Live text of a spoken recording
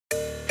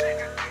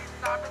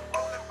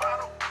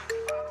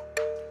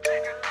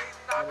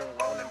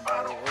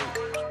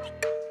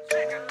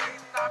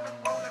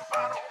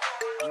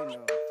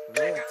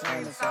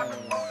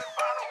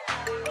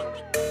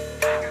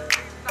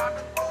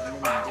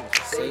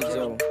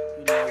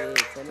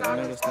That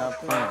nigga stop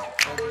playing.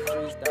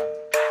 Freestyle.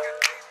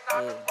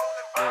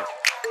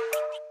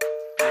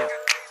 Yeah.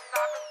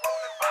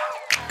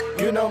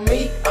 You know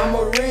me, I'm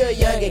a real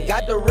youngin',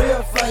 got the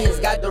real flames,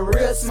 got the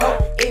real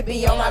smoke. It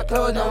be on my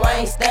clothes, no I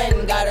ain't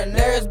standing, got a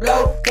nerves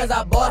blow. Cause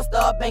I bossed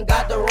up and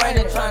got the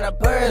running, tryna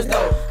purge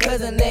though.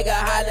 Cause a nigga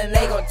hollin',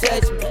 they gon'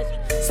 touch me.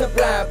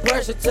 Supplying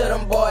pressure to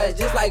them boys,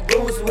 just like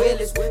Bruce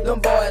Willis. Them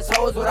boys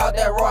hoes without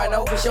that raw,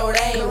 know for sure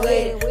they ain't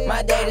with it.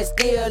 My dad is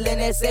still in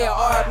that cell,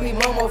 RP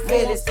Momo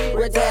Phyllis.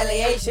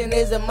 Retaliation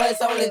is a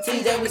must, only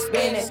TJ we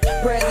spinning.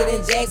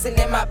 President Jackson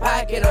in my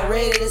pocket, I'm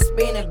ready to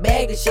spin and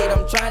bag the shit.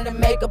 I'm trying to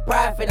make a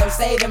profit, I'm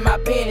saving my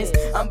pennies.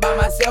 I'm by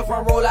myself,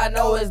 one rule I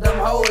know is them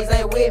hoes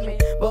ain't with me.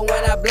 But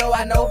when I blow,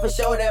 I know for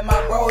sure that my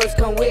bros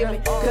come with me.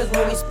 Cause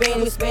when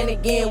we spin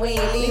again, we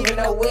ain't leaving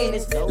no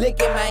witness. Look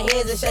at my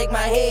hands and shake my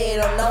head,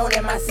 I'm known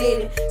in my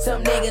city.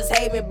 Some niggas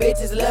hate me,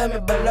 bitches love me,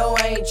 but no,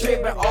 I ain't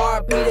tripping.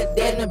 RP to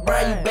Desmond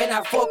Brown, you better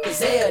not fuck as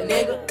hell,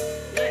 nigga.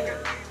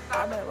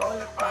 I've been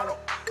rolling bottle.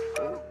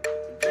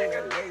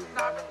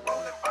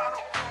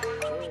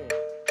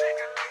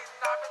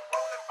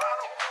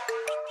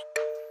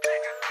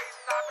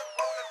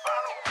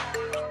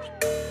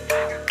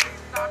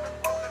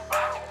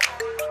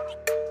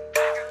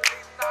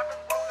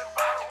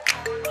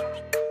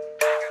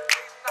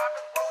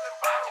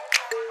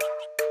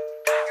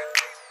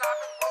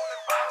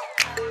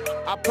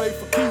 I play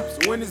for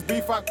keeps, when it's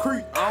beef I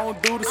creep, I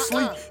don't do the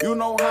sleep. You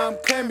know how I'm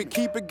coming,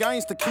 keep it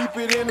gangsta, keep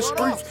it in the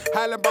streets.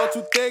 Hollin' about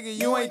you thuggin',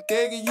 you ain't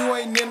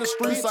in the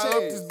streets. I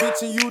up this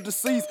bitch and you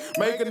deceased,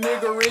 make a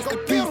nigga rest in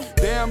peace.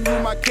 Damn, you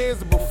my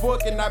cousin, but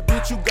fucking I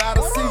bitch you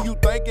gotta see. You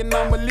thinking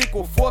I'm a lick,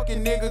 well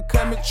fucking nigga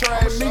come and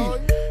try me.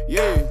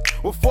 Yeah,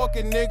 well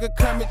fucking nigga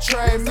come and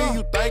try me.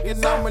 You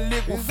thinking I'm a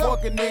lick, well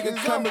fucking nigga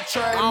come and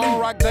try me. I don't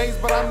rock days,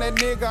 but I'm that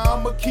nigga,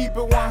 I'ma keep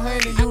it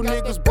 100. You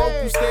niggas broke,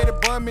 you steady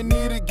bumming,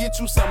 need to get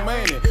you some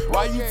money.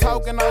 Why you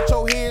talking out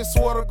your head?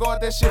 Swear to God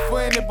that shit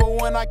funny,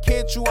 but when I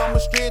catch you, I'ma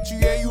stretch you.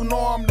 Yeah, you know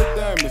I'm the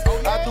dumbest.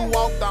 I do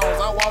walk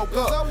downs, I walk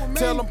up.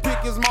 Tell him pick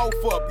his mouth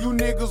up. You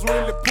niggas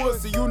really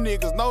pussy. You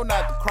niggas know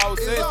not to cross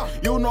it.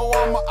 You know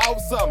I'ma out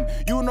something.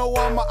 You know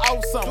I'ma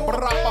out something.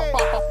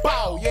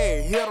 Bow,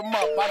 yeah, hit him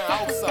up. I done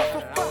out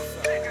something.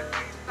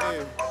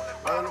 Yeah,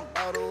 roll him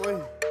out the way.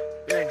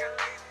 Yeah,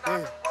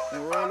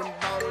 roll him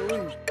out the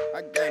way.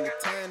 I got the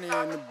tiny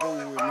in the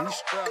booth with me. He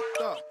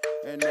strapped up.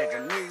 And if a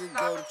nigga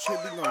go to trip,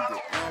 he gon'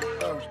 get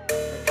amped up. I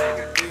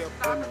gotta be up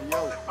in the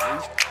yoke.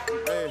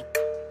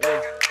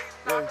 Yeah.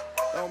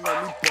 Don't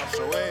make me bust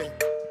your ass.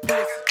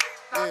 Pussy.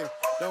 Yeah.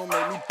 Don't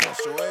make me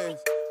bust your ass.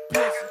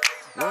 Pussy.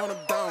 Run them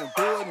down,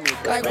 do it,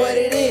 nigga. Like what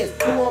it is,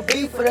 who want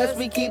beef with us?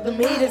 We keep them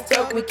heaters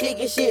tucked, we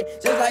kicking shit.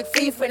 Just like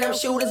FIFA, them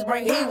shooters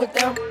bring heat with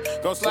them.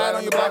 Gon' slide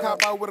on your block,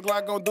 hop out with a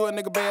Glock, gon' do it,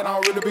 nigga bad. I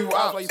don't really be with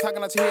ops. Like you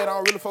talking out your head, I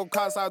don't really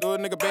focus. I do it,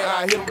 nigga bad.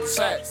 I hit him with the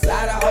shots.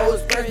 Lot of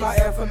hoes first about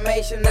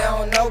information I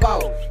don't know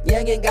about.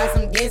 Youngin' got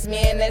some against me,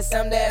 and that's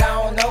something that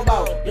I don't know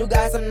about. You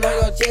got something on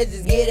your chest,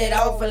 just get it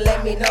off and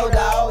let me know,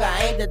 dawg.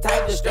 I ain't the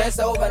type to stress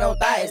over no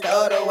thighs, the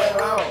other way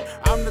around.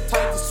 I'm the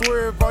type to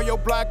swerve on your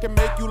block and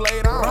make you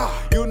lay down.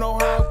 You know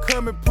how I'm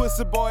coming,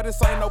 pussy boy,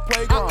 this ain't no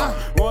playground.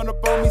 Run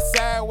up on me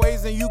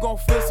sideways and you gon'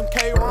 feel some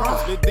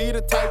K-rounds. The D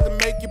the type to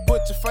make you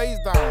put your face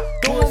down.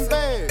 Do 'em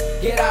bad.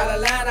 Get out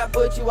of line, I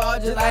put you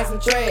out just like some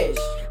trash.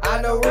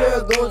 I know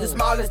real goons, the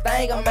smallest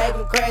thing, I make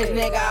them crash.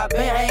 Nigga, I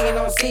been hanging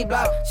on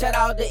C-Block. Shout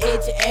out to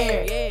Itch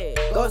and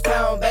Aaron. Ghost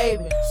Town,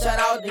 baby. Shout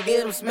out to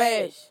Get 'em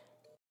Smashed.